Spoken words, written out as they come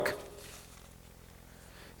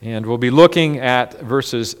And we'll be looking at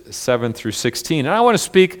verses 7 through 16. And I want to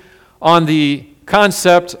speak on the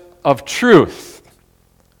concept of truth.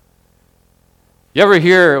 You ever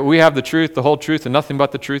hear, we have the truth, the whole truth, and nothing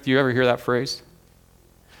but the truth? You ever hear that phrase?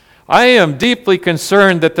 I am deeply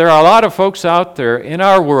concerned that there are a lot of folks out there in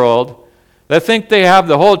our world that think they have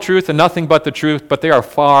the whole truth and nothing but the truth, but they are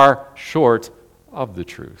far short of the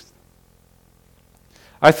truth.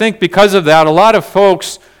 I think because of that, a lot of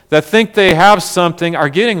folks that think they have something are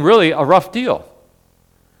getting really a rough deal.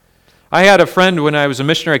 I had a friend when I was a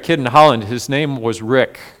missionary kid in Holland. His name was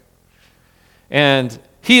Rick. And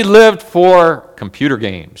he lived for computer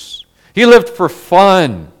games. He lived for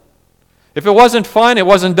fun. If it wasn't fun, it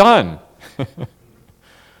wasn't done.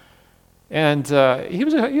 And he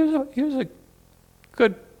was a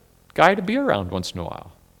good guy to be around once in a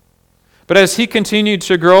while. But as he continued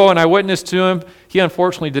to grow and I witnessed to him, he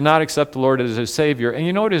unfortunately did not accept the Lord as his Savior. And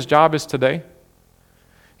you know what his job is today?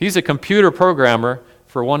 He's a computer programmer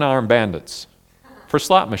for one-armed bandits, for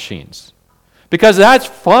slot machines. Because that's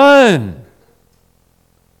fun.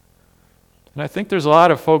 And I think there's a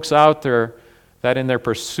lot of folks out there that in their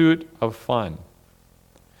pursuit of fun,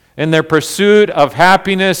 in their pursuit of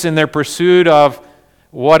happiness, in their pursuit of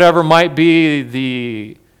whatever might be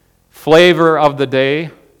the flavor of the day.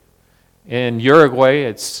 In Uruguay,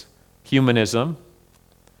 it's humanism.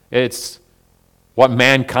 It's what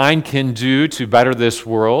mankind can do to better this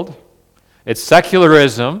world. It's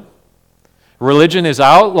secularism. Religion is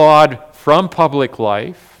outlawed from public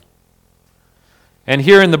life. And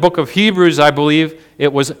here in the book of Hebrews, I believe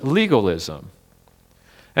it was legalism.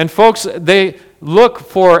 And folks, they look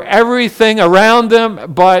for everything around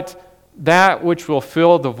them but that which will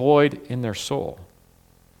fill the void in their soul.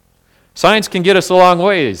 Science can get us a long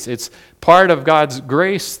ways. It's part of God's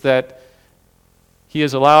grace that He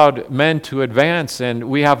has allowed men to advance, and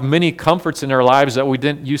we have many comforts in our lives that we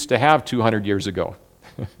didn't used to have 200 years ago.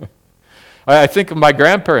 I think of my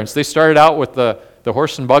grandparents. They started out with the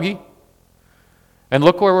horse and buggy, and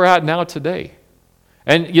look where we're at now today.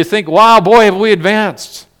 And you think, wow, boy, have we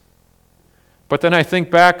advanced. But then I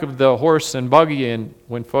think back of the horse and buggy and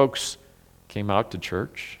when folks came out to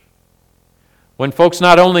church. When folks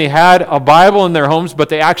not only had a Bible in their homes, but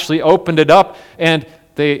they actually opened it up and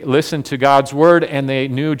they listened to God's Word and they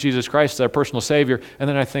knew Jesus Christ as their personal Savior. And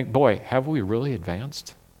then I think, boy, have we really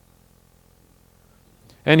advanced?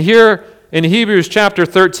 And here in Hebrews chapter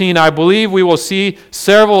 13, I believe we will see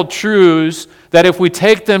several truths that if we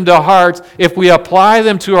take them to heart, if we apply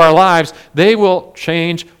them to our lives, they will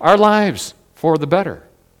change our lives for the better.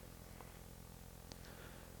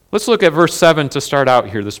 Let's look at verse 7 to start out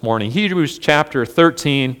here this morning. Hebrews chapter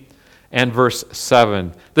 13 and verse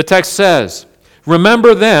 7. The text says,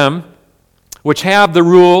 "Remember them which have the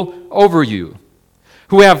rule over you,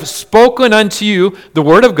 who have spoken unto you the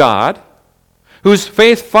word of God, whose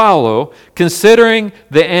faith follow, considering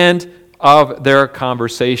the end of their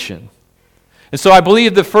conversation." And so I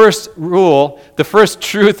believe the first rule, the first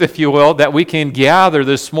truth, if you will, that we can gather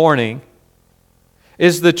this morning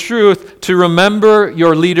is the truth to remember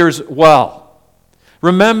your leaders well.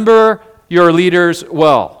 Remember your leaders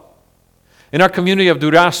well. In our community of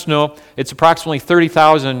Durazno, it's approximately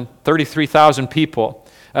 33,000 people.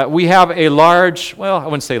 We have a large, well, I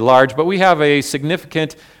wouldn't say large, but we have a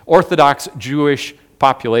significant Orthodox Jewish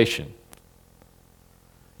population.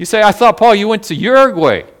 You say, I thought, Paul, you went to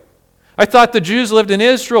Uruguay. I thought the Jews lived in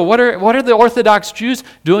Israel. What are the Orthodox Jews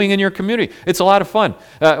doing in your community? It's a lot of fun.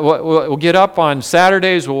 We'll get up on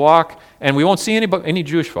Saturdays, we'll walk, and we won't see any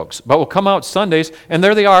Jewish folks. But we'll come out Sundays, and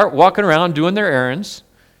there they are, walking around, doing their errands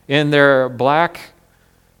in their black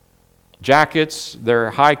jackets,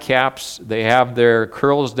 their high caps. They have their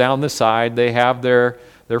curls down the side. They have their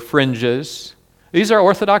fringes. These are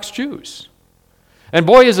Orthodox Jews. And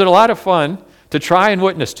boy, is it a lot of fun to try and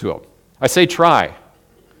witness to them. I say try.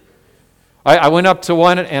 I went up to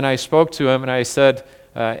one and I spoke to him and I said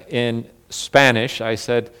in Spanish, I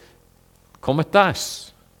said, ¿Cómo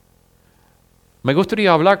estás? Me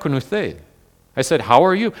gustaría hablar con usted. I said, how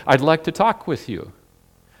are you? I'd like to talk with you.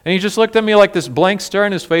 And he just looked at me like this blank stare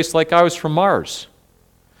in his face like I was from Mars.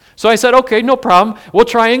 So I said, okay, no problem. We'll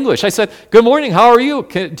try English. I said, good morning, how are you?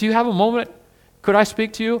 Do you have a moment? Could I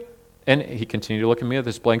speak to you? And he continued to look at me with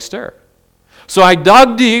this blank stare. So I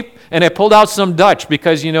dug deep and I pulled out some Dutch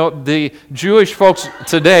because, you know, the Jewish folks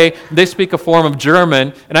today, they speak a form of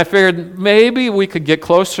German, and I figured maybe we could get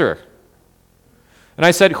closer. And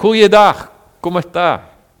I said, Goeiedag, ¿cómo está?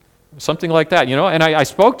 Something like that, you know, and I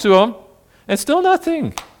spoke to him, and still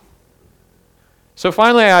nothing. So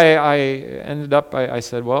finally I ended up, I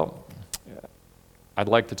said, well, I'd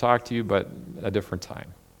like to talk to you, but a different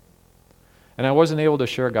time. And I wasn't able to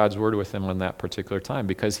share God's word with him on that particular time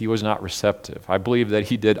because he was not receptive. I believe that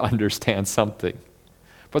he did understand something.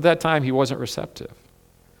 But that time he wasn't receptive.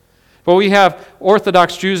 But we have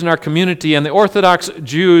Orthodox Jews in our community, and the Orthodox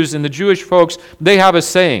Jews and the Jewish folks, they have a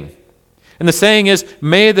saying. And the saying is,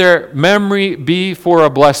 may their memory be for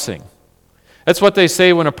a blessing. That's what they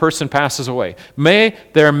say when a person passes away. May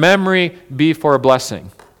their memory be for a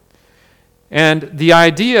blessing. And the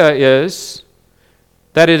idea is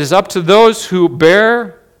that it is up to those who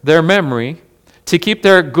bear their memory to keep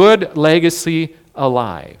their good legacy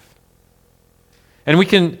alive. And we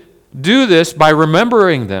can do this by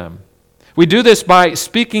remembering them. We do this by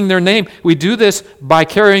speaking their name. We do this by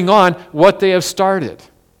carrying on what they have started.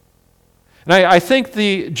 And I think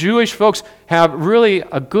the Jewish folks have really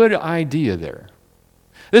a good idea there.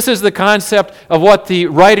 This is the concept of what the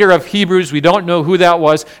writer of Hebrews, we don't know who that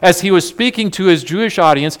was, as he was speaking to his Jewish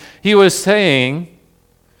audience, he was saying,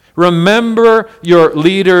 remember your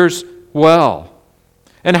leaders well.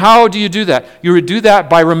 And how do you do that? You would do that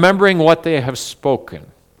by remembering what they have spoken.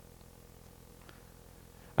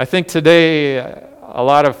 I think today a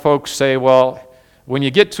lot of folks say, well, when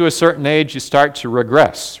you get to a certain age, you start to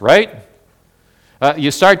regress, right?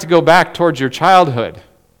 You start to go back towards your childhood.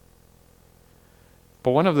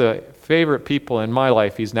 But one of the favorite people in my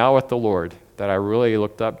life, he's now with the Lord, that I really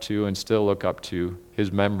looked up to and still look up to,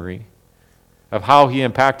 his memory of how he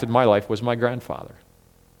impacted my life, was my grandfather.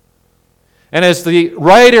 And as the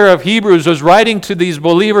writer of Hebrews was writing to these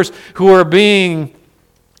believers who were being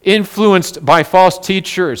influenced by false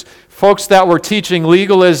teachers, folks that were teaching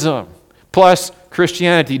legalism plus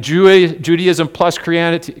Christianity, Judaism plus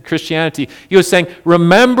Christianity, he was saying,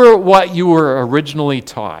 remember what you were originally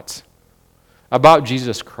taught about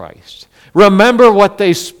Jesus Christ. Remember what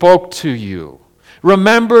they spoke to you.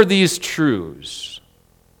 Remember these truths.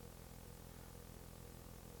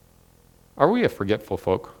 Are we a forgetful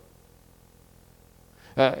folk?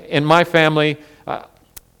 In my family,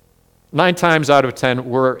 9 times out of 10,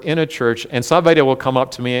 we're in a church, and somebody will come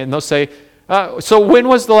up to me and they'll say, so when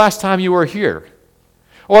was the last time you were here?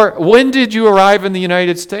 Or when did you arrive in the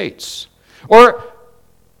United States? Or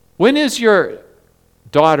when is your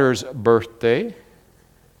daughter's birthday?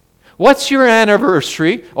 What's your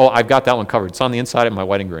anniversary? Oh, I've got that one covered. It's on the inside of my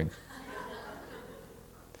wedding ring.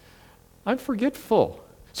 I'm forgetful.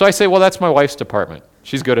 So I say, well, that's my wife's department.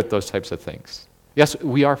 She's good at those types of things. Yes,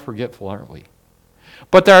 we are forgetful, aren't we?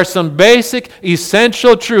 But there are some basic,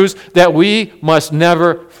 essential truths that we must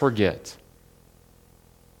never forget.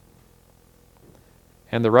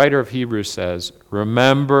 And the writer of Hebrews says,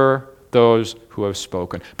 remember those who have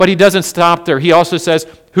spoken. But he doesn't stop there. He also says,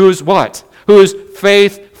 whose what? Whose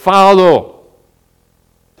faith follow.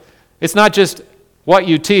 It's not just what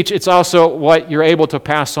you teach, it's also what you're able to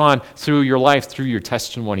pass on through your life, through your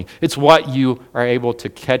testimony. It's what you are able to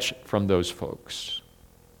catch from those folks.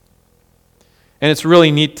 And it's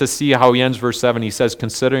really neat to see how he ends verse 7. He says,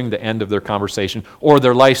 considering the end of their conversation or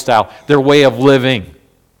their lifestyle, their way of living.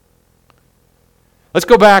 Let's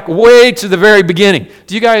go back way to the very beginning.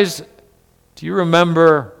 Do you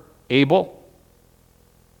remember Abel?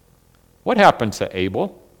 What happened to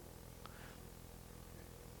Abel?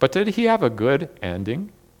 But did he have a good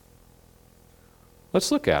ending?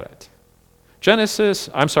 Let's look at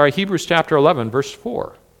it. Hebrews chapter 11, verse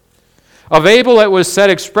 4. Of Abel it was said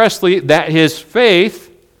expressly that his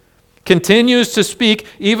faith continues to speak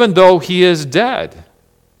even though he is dead.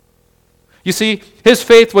 You see, his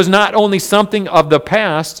faith was not only something of the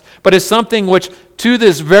past, but is something which to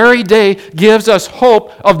this very day gives us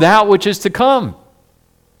hope of that which is to come.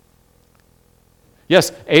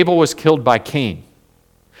 Yes, Abel was killed by Cain,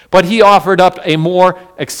 but he offered up a more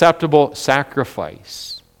acceptable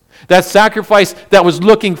sacrifice. That sacrifice that was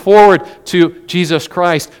looking forward to Jesus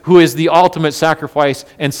Christ, who is the ultimate sacrifice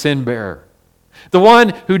and sin bearer. The one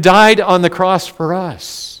who died on the cross for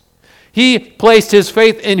us. He placed his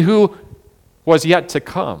faith in who was yet to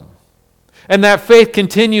come. And that faith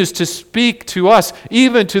continues to speak to us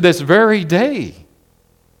even to this very day.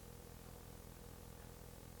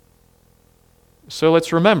 So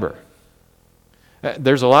let's remember,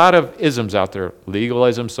 there's a lot of isms out there.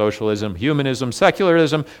 Legalism, socialism, humanism,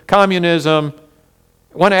 secularism, communism.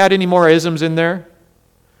 Want to add any more isms in there?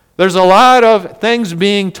 There's a lot of things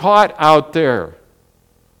being taught out there.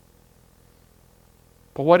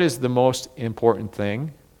 But what is the most important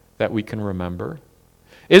thing that we can remember?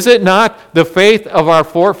 Is it not the faith of our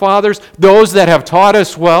forefathers, those that have taught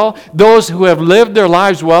us well, those who have lived their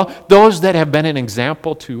lives well, those that have been an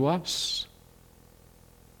example to us?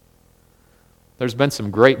 There's been some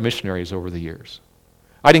great missionaries over the years.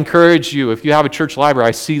 I'd encourage you, if you have a church library,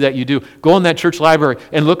 I see that you do, go in that church library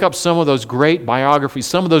and look up some of those great biographies,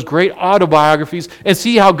 some of those great autobiographies, and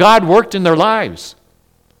see how God worked in their lives.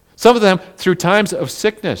 Some of them through times of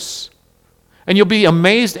sickness. And you'll be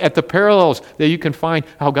amazed at the parallels that you can find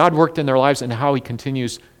how God worked in their lives and how He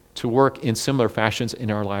continues to work in similar fashions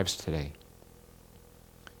in our lives today.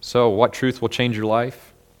 So, what truth will change your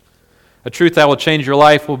life? A truth that will change your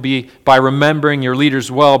life will be by remembering your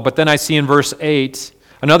leaders well. But then I see in verse 8,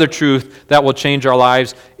 another truth that will change our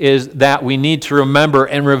lives is that we need to remember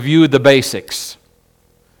and review the basics.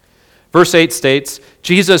 Verse 8 states,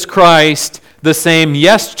 Jesus Christ, the same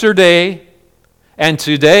yesterday and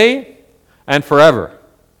today and forever.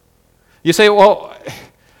 You say, well,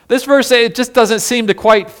 this verse, it just doesn't seem to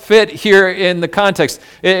quite fit here in the context.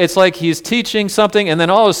 It's like he's teaching something, and then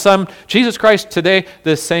all of a sudden, Jesus Christ today,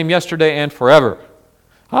 the same yesterday and forever.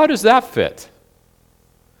 How does that fit?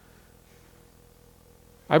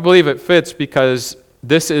 I believe it fits because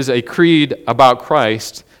this is a creed about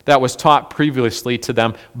Christ that was taught previously to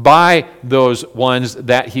them by those ones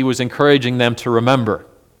that he was encouraging them to remember.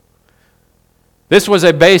 This was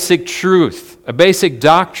a basic truth, a basic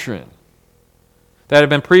doctrine that had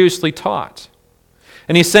been previously taught.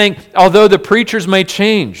 And he's saying, although the preachers may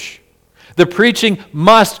change, the preaching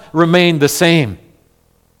must remain the same.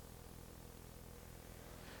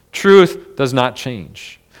 Truth does not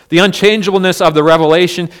change. The unchangeableness of the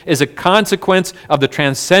revelation is a consequence of the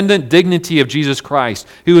transcendent dignity of Jesus Christ,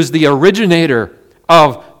 who is the originator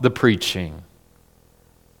of the preaching.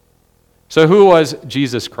 So who was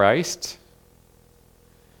Jesus Christ?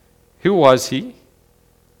 Who was he?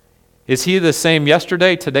 Is he the same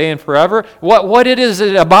yesterday, today, and forever? What is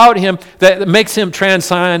it about him that makes him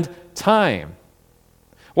transcend time?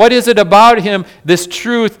 What is it about him, this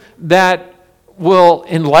truth, that will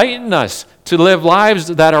enlighten us to live lives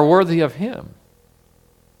that are worthy of him?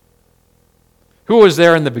 Who was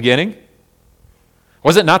there in the beginning?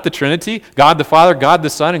 Was it not the Trinity? God the Father, God the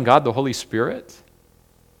Son, and God the Holy Spirit?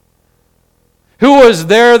 Who was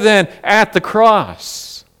there then at the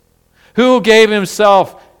cross? Who gave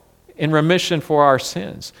himself in remission for our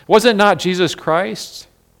sins? Was it not Jesus Christ,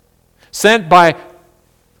 sent by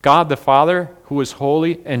God the Father, who was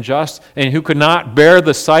holy and just, and who could not bear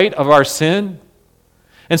the sight of our sin?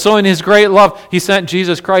 And so in his great love, he sent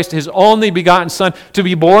Jesus Christ, his only begotten Son, to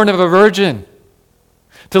be born of a virgin,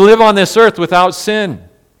 to live on this earth without sin,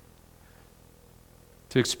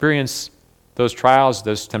 to experience those trials,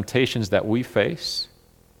 those temptations that we face,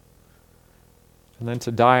 and then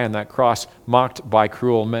to die on that cross mocked by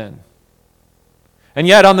cruel men. And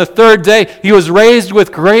yet on the third day, he was raised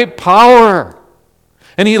with great power.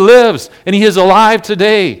 And he lives, and he is alive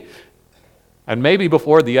today. And maybe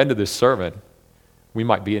before the end of this sermon, we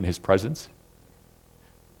might be in his presence.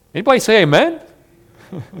 Anybody say amen?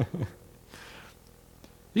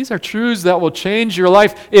 These are truths that will change your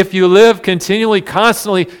life if you live continually,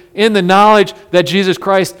 constantly in the knowledge that Jesus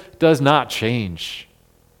Christ does not change.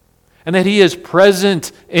 And that he is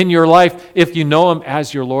present in your life if you know him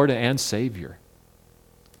as your Lord and Savior.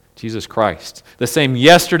 Jesus Christ, the same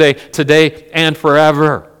yesterday, today, and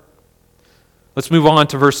forever. Let's move on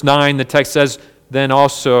to verse 9. The text says, then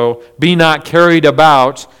also, be not carried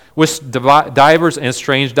about with divers and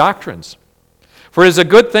strange doctrines. For it is a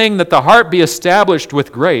good thing that the heart be established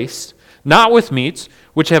with grace, not with meats,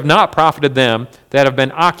 which have not profited them that have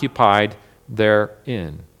been occupied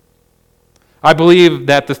therein. I believe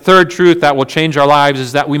that the third truth that will change our lives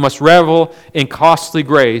is that we must revel in costly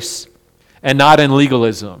grace and not in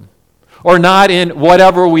legalism, or not in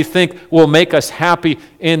whatever we think will make us happy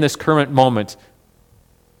in this current moment.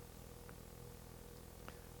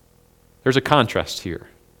 There's a contrast here.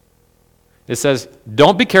 It says,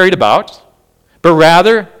 don't be carried about, but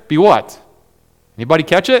rather be what? Anybody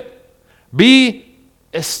catch it? Be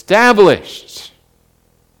established.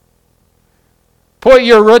 Put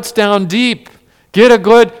your roots down deep. Get a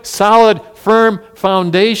good, solid, firm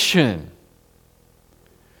foundation.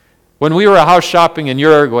 When we were house shopping in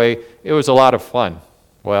Uruguay, it was a lot of fun.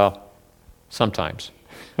 Well, sometimes.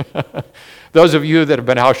 Those of you that have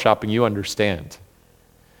been house shopping, you understand.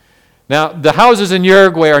 Now, the houses in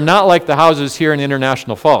Uruguay are not like the houses here in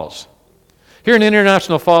International Falls. Here in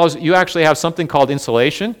International Falls, you actually have something called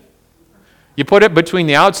insulation. You put it between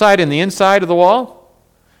the outside and the inside of the wall.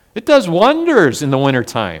 It does wonders in the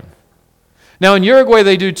wintertime. Now, in Uruguay,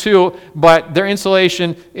 they do too, but their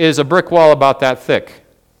insulation is a brick wall about that thick.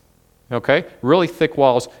 Okay? Really thick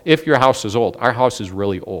walls if your house is old. Our house is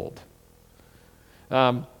really old.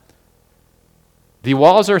 The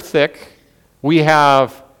walls are thick. We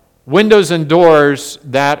have windows and doors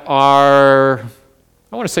that are,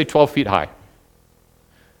 I want to say 12 feet high.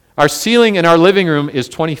 Our ceiling in our living room is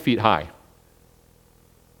 20 feet high.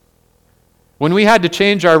 When we had to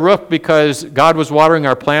change our roof because God was watering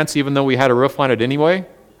our plants even though we had a roof on it anyway,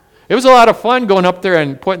 it was a lot of fun going up there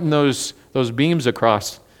and putting those beams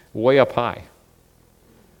across way up high.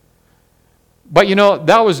 But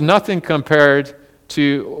that was nothing compared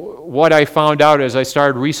to what I found out as I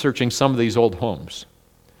started researching some of these old homes.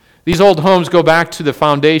 These old homes go back to the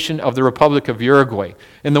foundation of the Republic of Uruguay.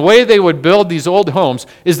 And the way they would build these old homes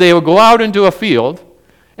is they would go out into a field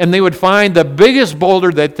and they would find the biggest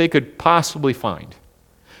boulder that they could possibly find.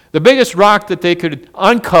 The biggest rock that they could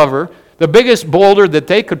uncover, the biggest boulder that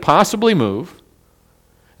they could possibly move.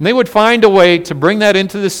 And they would find a way to bring that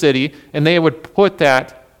into the city, and they would put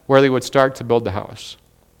that where they would start to build the house.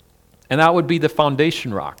 And that would be the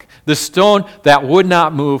foundation rock, the stone that would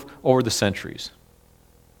not move over the centuries.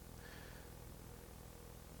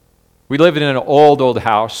 We lived in an old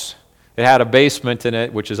house. It had a basement in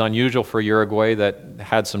it, which is unusual for Uruguay, that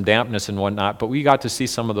had some dampness and whatnot, but we got to see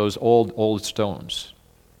some of those old stones.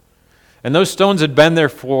 And those stones had been there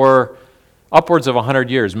for upwards of 100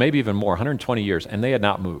 years, maybe even more, 120 years, and they had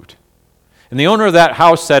not moved. And the owner of that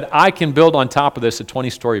house said, I can build on top of this a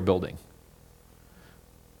 20-story building.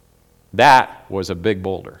 That was a big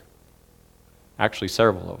boulder. Actually,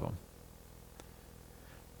 several of them.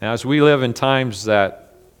 Now, as we live in times that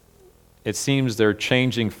it seems they're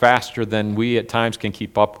changing faster than we at times can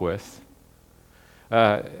keep up with.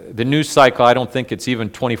 The news cycle, I don't think it's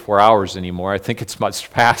even 24 hours anymore. I think it's much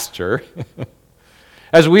faster.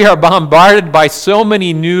 As we are bombarded by so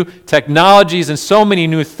many new technologies and so many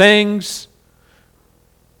new things,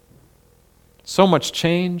 so much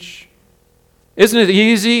change. Isn't it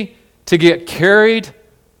easy to get carried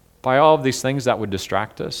by all of these things that would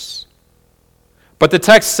distract us? But the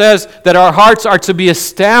text says that our hearts are to be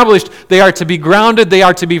established, they are to be grounded, they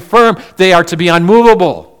are to be firm, they are to be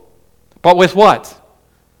unmovable. But with what?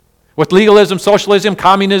 With legalism, socialism,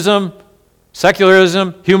 communism,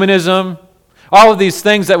 secularism, humanism, all of these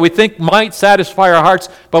things that we think might satisfy our hearts,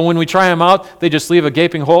 but when we try them out, they just leave a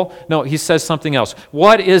gaping hole. No, he says something else.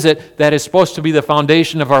 What is it that is supposed to be the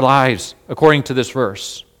foundation of our lives, according to this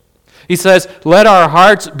verse? He says, let our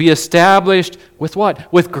hearts be established with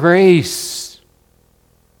what? With grace.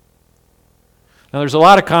 Now, there's a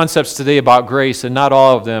lot of concepts today about grace, and not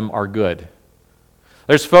all of them are good.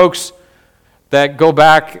 There's folks that go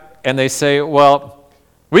back and they say, well,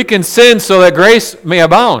 we can sin so that grace may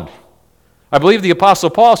abound. I believe the Apostle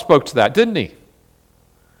Paul spoke to that, didn't he?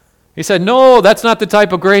 He said, no, that's not the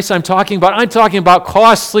type of grace I'm talking about. I'm talking about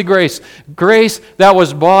costly grace, grace that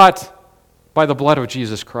was bought by the blood of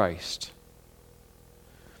Jesus Christ.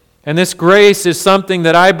 And this grace is something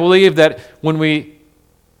that I believe that when we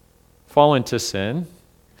fall into sin,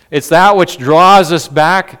 it's that which draws us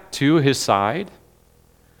back to his side.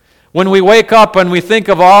 When we wake up and we think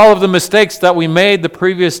of all of the mistakes that we made the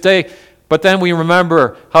previous day, but then we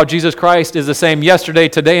remember how Jesus Christ is the same yesterday,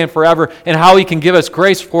 today, and forever, and how he can give us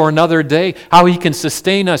grace for another day, how he can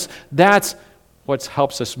sustain us. That's what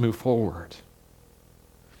helps us move forward.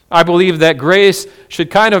 I believe that grace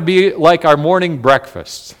should kind of be like our morning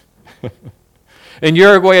breakfast. In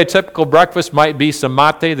Uruguay, a typical breakfast might be some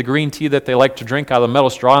mate, the green tea that they like to drink out of a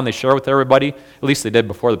metal straw, and they share with everybody. At least they did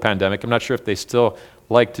before the pandemic. I'm not sure if they still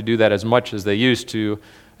like to do that as much as they used to.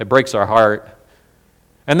 It breaks our heart.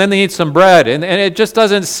 And then they eat some bread, and it just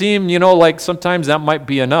doesn't seem, like sometimes that might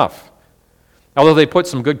be enough. Although they put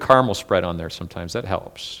some good caramel spread on there sometimes, that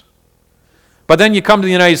helps. But then you come to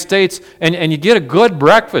the United States and you get a good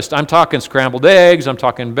breakfast. I'm talking scrambled eggs, I'm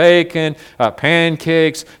talking bacon,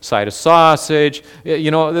 pancakes, side of sausage,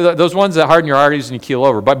 those ones that harden your arteries and you keel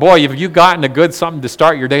over. But boy, have you gotten a good something to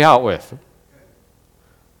start your day out with.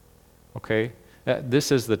 Okay,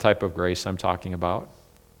 this is the type of grace I'm talking about.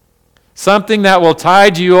 Something that will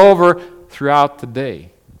tide you over throughout the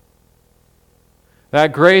day.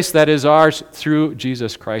 That grace that is ours through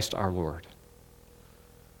Jesus Christ our Lord.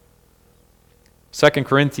 2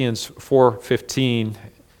 Corinthians 4:15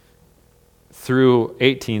 through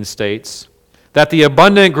 18 states, that the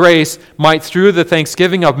abundant grace might through the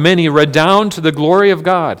thanksgiving of many redound to the glory of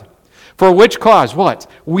God. For which cause, what?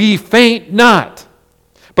 We faint not.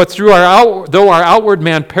 But though our outward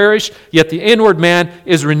man perish, yet the inward man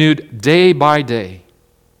is renewed day by day.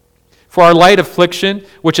 For our light affliction,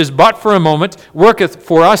 which is but for a moment, worketh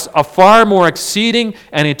for us a far more exceeding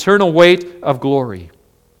and eternal weight of glory.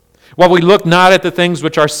 While we look not at the things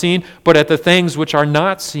which are seen, but at the things which are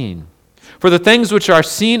not seen. For the things which are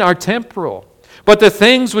seen are temporal, but the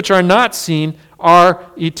things which are not seen are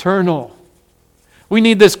eternal. We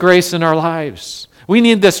need this grace in our lives. We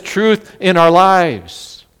need this truth in our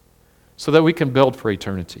lives. so that we can build for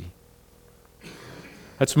eternity.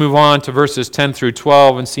 Let's move on to verses 10 through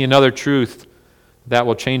 12 and see another truth that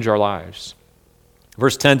will change our lives.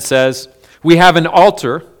 Verse 10 says, "We have an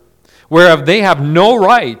altar whereof they have no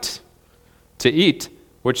right to eat,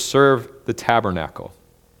 which serve the tabernacle.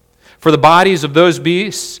 For the bodies of those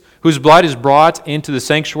beasts whose blood is brought into the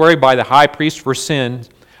sanctuary by the high priest for sin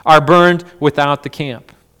are burned without the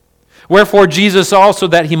camp. Wherefore Jesus also,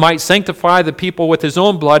 that he might sanctify the people with his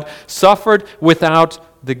own blood, suffered without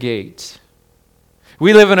the gate."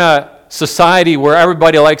 We live in a society where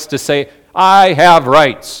everybody likes to say, "I have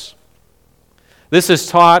rights." This is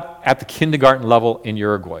taught at the kindergarten level in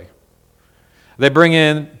Uruguay. They bring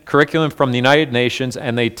in curriculum from the United Nations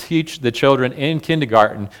and they teach the children in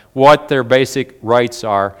kindergarten what their basic rights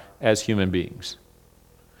are as human beings.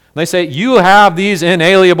 They say, you have these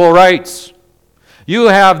inalienable rights. You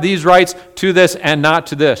have these rights to this and not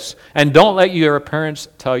to this. And don't let your parents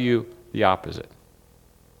tell you the opposite.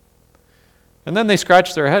 And then they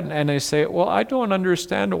scratch their head and they say, well, I don't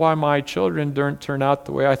understand why my children don't turn out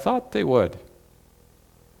the way I thought they would.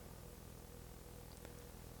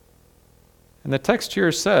 And the text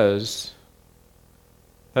here says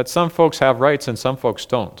that some folks have rights and some folks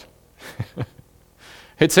don't.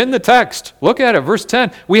 It's in the text. Look at it, verse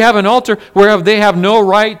 10. "We have an altar whereof they have no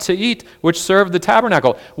right to eat, which serve the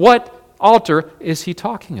tabernacle." What altar is he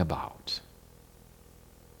talking about?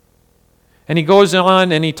 And he goes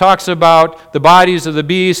on and he talks about the bodies of the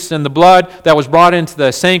beasts and the blood that was brought into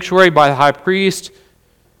the sanctuary by the high priest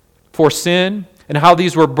for sin, and how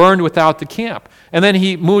these were burned without the camp. And then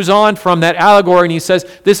he moves on from that allegory and he says,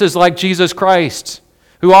 this is like Jesus Christ,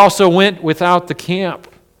 who also went without the camp,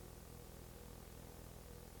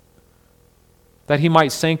 that he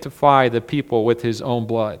might sanctify the people with his own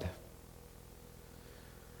blood.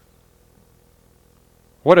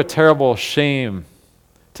 What a terrible shame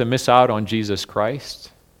to miss out on Jesus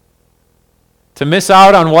Christ, to miss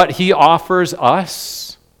out on what he offers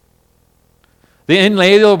us, the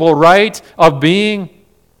inalienable right of being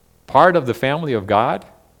part of the family of God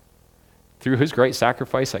through his great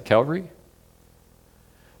sacrifice at Calvary.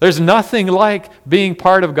 There's nothing like being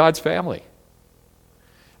part of God's family.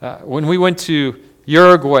 When we went to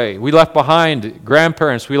Uruguay, we left behind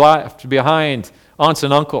grandparents, we left behind aunts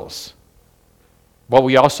and uncles. But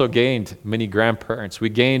we also gained many grandparents. We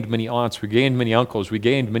gained many aunts. We gained many uncles. We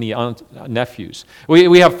gained many nephews.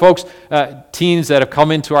 We have folks, teens that have come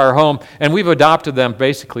into our home, and we've adopted them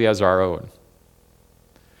basically as our own.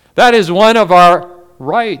 That is one of our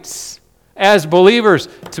rights as believers,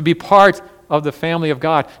 to be part of the family of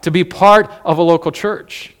God, to be part of a local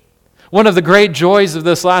church. One of the great joys of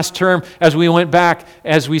this last term as we went back,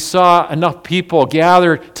 as we saw enough people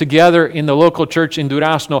gathered together in the local church in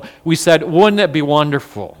Durazno, we said, wouldn't it be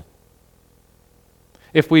wonderful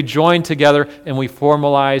if we joined together and we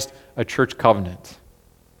formalized a church covenant?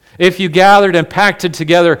 If you gathered and pacted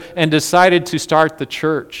together and decided to start the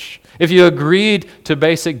church, if you agreed to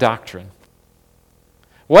basic doctrine.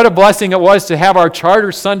 What a blessing it was to have our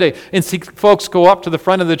charter Sunday and see folks go up to the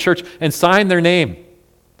front of the church and sign their name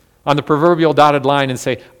on the proverbial dotted line and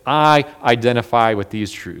say, I identify with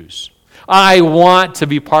these truths. I want to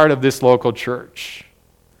be part of this local church.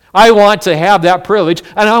 I want to have that privilege,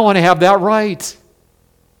 and I want to have that right.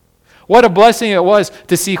 What a blessing it was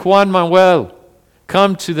to see Juan Manuel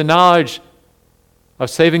come to the knowledge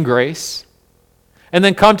of saving grace, and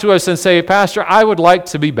then come to us and say, Pastor, I would like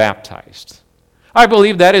to be baptized. I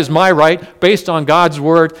believe that is my right, based on God's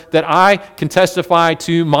word, that I can testify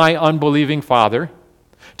to my unbelieving father,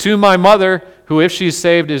 to my mother, who, if she's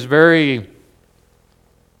saved, is very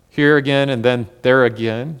here again and then there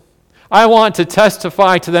again. I want to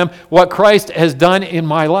testify to them what Christ has done in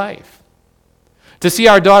my life. To see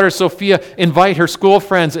our daughter Sophia invite her school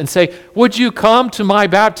friends and say, would you come to my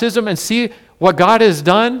baptism and see what God has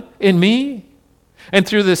done in me? And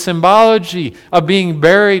through the symbology of being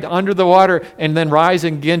buried under the water and then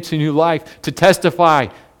rising again to new life, to testify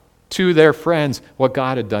to their friends what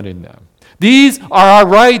God had done in them. These are our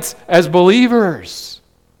rights as believers.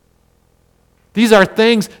 These are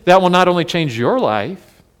things that will not only change your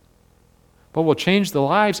life, but will change the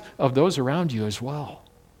lives of those around you as well.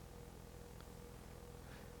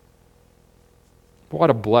 What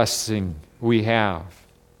a blessing we have.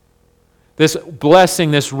 This blessing,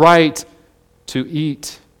 this right to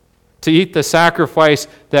eat the sacrifice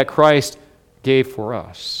that Christ gave for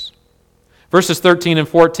us. Verses 13 and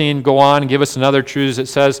 14 go on and give us another truth. It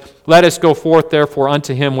says, let us go forth therefore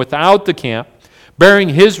unto him without the camp, bearing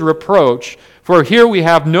his reproach, for here we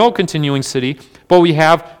have no continuing city, but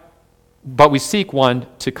we seek one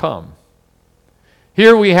to come.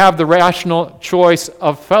 Here we have the rational choice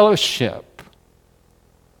of fellowship.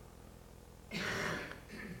 You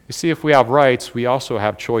see, if we have rights, we also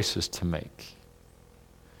have choices to make.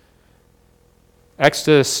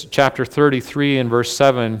 Exodus chapter 33 and verse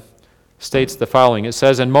 7 states the following. It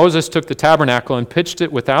says, "And Moses took the tabernacle and pitched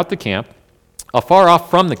it without the camp, afar off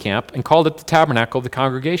from the camp, and called it the tabernacle of the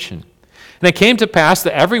congregation. And it came to pass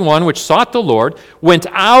that every one which sought the Lord went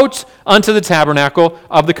out unto the tabernacle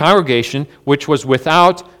of the congregation, which was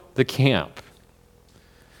without the camp."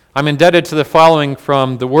 I'm indebted to the following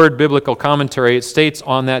from the Word Biblical Commentary. It states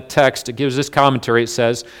on that text, it gives this commentary, it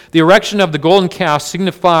says, "The erection of the golden calf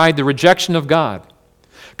signified the rejection of God.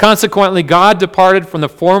 Consequently, God departed from the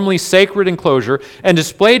formerly sacred enclosure and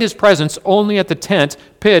displayed his presence only at the tent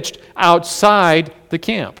pitched outside the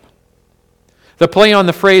camp." The play on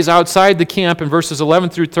the phrase "outside the camp" in verses 11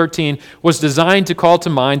 through 13 was designed to call to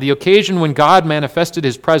mind the occasion when God manifested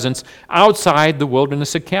his presence outside the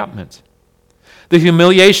wilderness encampment. The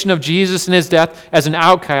humiliation of Jesus and his death as an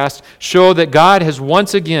outcast show that God has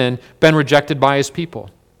once again been rejected by his people.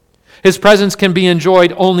 His presence can be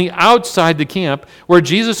enjoyed only outside the camp, where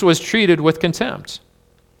Jesus was treated with contempt.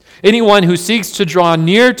 Anyone who seeks to draw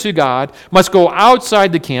near to God must go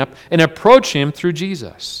outside the camp and approach him through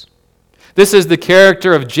Jesus. This is the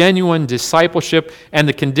character of genuine discipleship and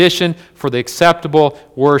the condition for the acceptable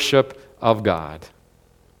worship of God.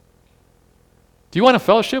 Do you want a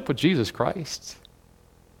fellowship with Jesus Christ?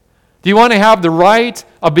 Do you want to have the right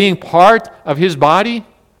of being part of his body,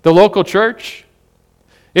 the local church?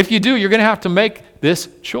 If you do, you're going to have to make this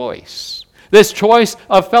choice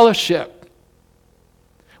of fellowship.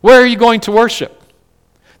 Where are you going to worship?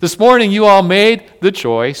 This morning, you all made the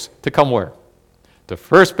choice to come where? To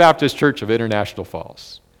First Baptist Church of International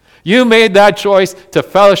Falls. You made that choice to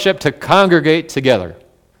fellowship, to congregate together.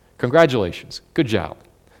 Congratulations. Good job.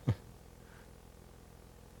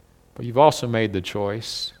 But you've also made the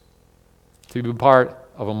choice to be part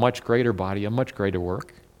of a much greater body, a much greater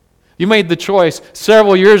work. You made the choice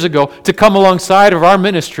several years ago to come alongside of our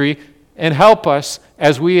ministry and help us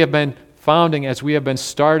as we have been founding, as we have been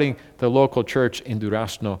starting the local church in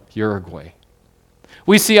Durazno, Uruguay.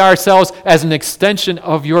 We see ourselves as an extension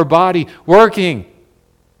of your body, working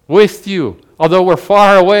with you, although we're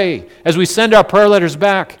far away. As we send our prayer letters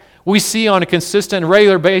back, we see on a consistent and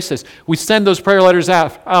regular basis, we send those prayer letters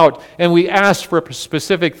out and we ask for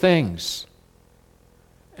specific things.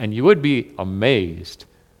 And you would be amazed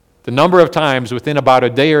the number of times within about a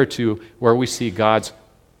day or two where we see God's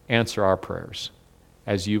answer our prayers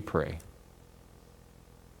as you pray.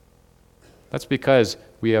 That's because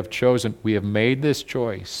we have made this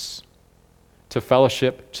choice to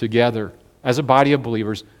fellowship together as a body of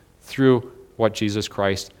believers through what Jesus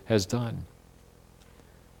Christ has done.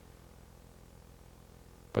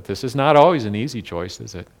 But this is not always an easy choice,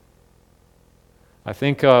 is it? I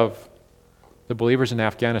think of the believers in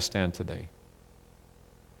Afghanistan today.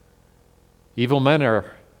 Evil men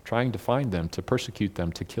are trying to find them, to persecute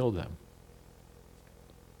them, to kill them.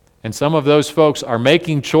 And some of those folks are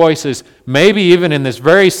making choices, maybe even in this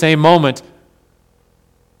very same moment,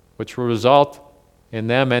 which will result in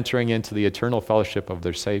them entering into the eternal fellowship of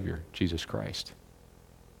their Savior, Jesus Christ.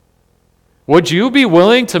 Would you be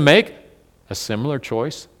willing to make a similar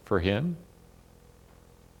choice for him?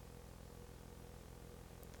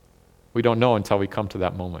 We don't know until we come to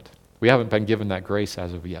that moment. We haven't been given that grace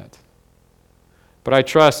as of yet. But I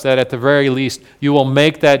trust that at the very least, you will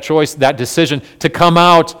make that choice, that decision to come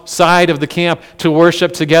outside of the camp to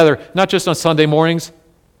worship together, not just on Sunday mornings,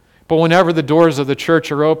 but whenever the doors of the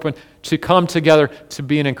church are open, to come together to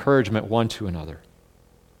be an encouragement one to another.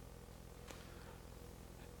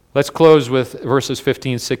 Let's close with verses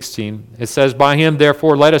 15, 16. It says, "By him,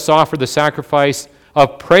 therefore, let us offer the sacrifice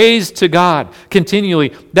of praise to God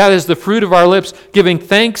continually. That is the fruit of our lips, giving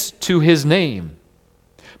thanks to his name.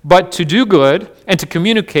 But to do good and to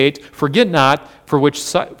communicate, forget not, for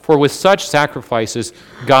with such sacrifices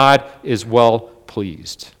God is well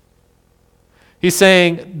pleased." He's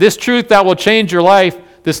saying this truth that will change your life,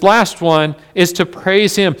 this last one, is to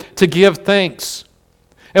praise him, to give thanks.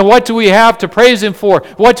 And what do we have to praise him for?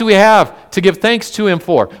 What do we have to give thanks to him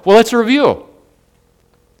for? Well, let's review.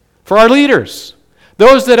 For our leaders,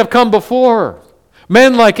 those that have come before,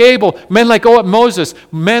 men like Abel, men like Moses,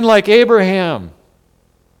 men like Abraham,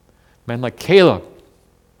 men like Caleb,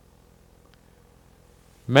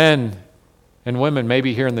 men and women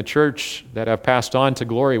maybe here in the church that have passed on to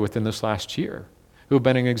glory within this last year, who have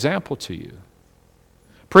been an example to you.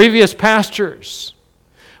 Previous pastors.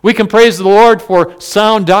 We can praise the Lord for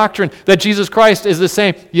sound doctrine, that Jesus Christ is the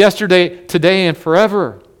same yesterday, today, and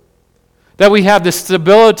forever. That we have this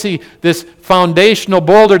stability, this foundational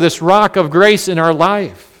boulder, this rock of grace in our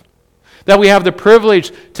life. That we have the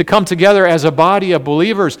privilege to come together as a body of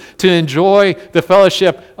believers to enjoy the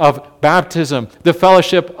fellowship of baptism, the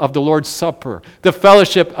fellowship of the Lord's Supper, the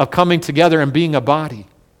fellowship of coming together and being a body.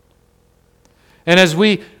 And as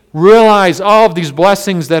we realize all of these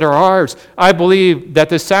blessings that are ours, I believe that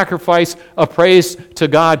the sacrifice of praise to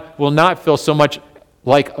God will not feel so much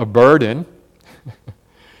like a burden.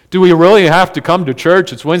 Do we really have to come to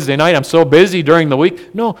church? It's Wednesday night. I'm so busy during the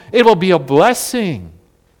week. No, it will be a blessing.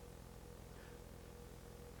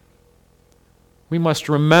 We must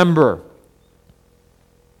remember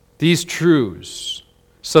these truths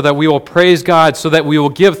so that we will praise God, so that we will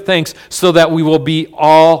give thanks, so that we will be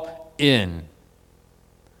all in.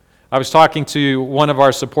 I was talking to one of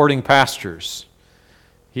our supporting pastors.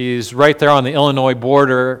 He's right there on the Illinois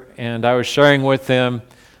border, and I was sharing with him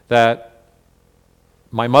that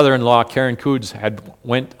my mother-in-law, Karen Coods, had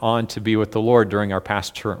went on to be with the Lord during our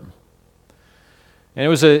past term. And it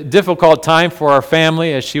was a difficult time for our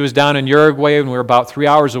family as she was down in Uruguay, and we were about 3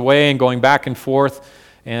 hours away and going back and forth.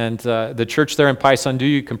 And the church there in Paysandú,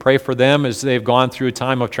 you can pray for them as they've gone through a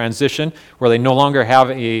time of transition where they no longer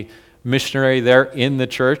have a missionary there in the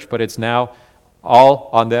church, but it's now all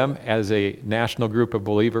on them as a national group of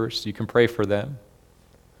believers. You can pray for them.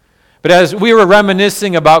 But as we were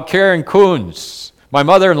reminiscing about Karen Coons, my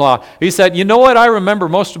mother-in-law, he said, you know what I remember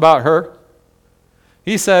most about her?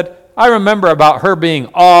 He said, I remember about her being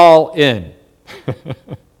all in.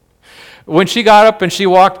 When she got up and she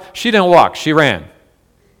walked, she didn't walk, she ran.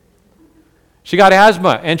 She got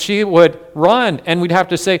asthma, and she would run, and we'd have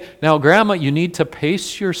to say, now, Grandma, you need to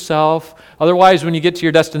pace yourself. Otherwise, when you get to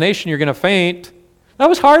your destination, you're going to faint. That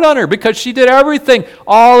was hard on her because she did everything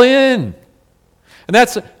all in. And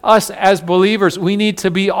that's us as believers. We need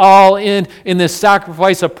to be all in this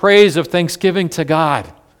sacrifice of praise, of thanksgiving to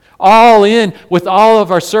God. All in with all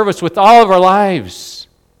of our service, with all of our lives.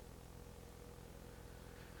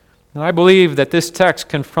 And I believe that this text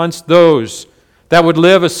confronts those that would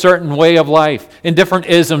live a certain way of life in different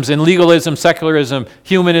isms, in legalism, secularism,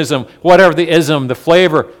 humanism, whatever the ism, the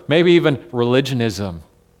flavor, maybe even religionism.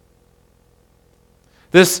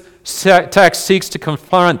 This text seeks to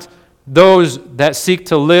confront those that seek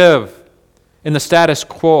to live in the status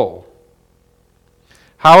quo.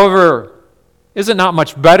 However, is it not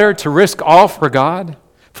much better to risk all for God,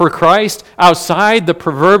 for Christ, outside the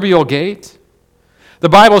proverbial gate? The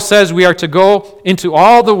Bible says we are to go into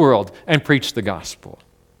all the world and preach the gospel.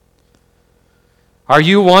 Are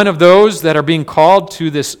you one of those that are being called to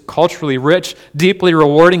this culturally rich, deeply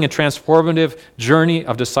rewarding, and transformative journey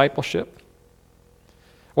of discipleship?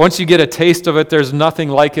 Once you get a taste of it, there's nothing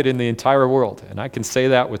like it in the entire world, and I can say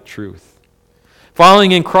that with truth.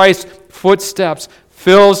 Following in Christ's footsteps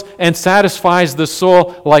fills and satisfies the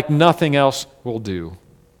soul like nothing else will do.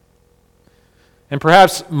 And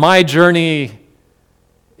perhaps my journey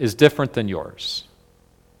is different than yours.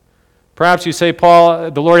 Perhaps you say, Paul,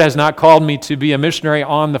 the Lord has not called me to be a missionary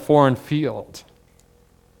on the foreign field.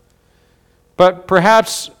 But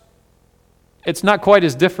perhaps it's not quite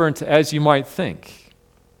as different as you might think.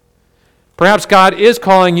 Perhaps God is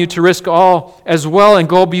calling you to risk all as well and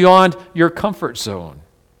go beyond your comfort zone.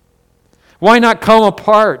 Why not come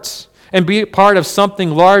apart and be part of something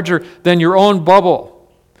larger than your own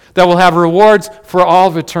bubble that will have rewards for all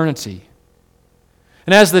of eternity?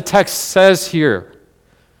 And as the text says here,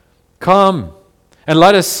 come and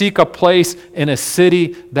let us seek a place in a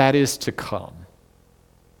city that is to come.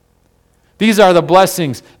 These are the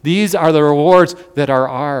blessings, these are the rewards that are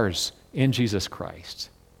ours in Jesus Christ.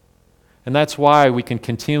 And that's why we can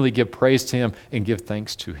continually give praise to Him and give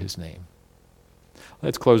thanks to His name.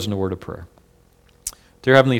 Let's close in a word of prayer. Dear Heavenly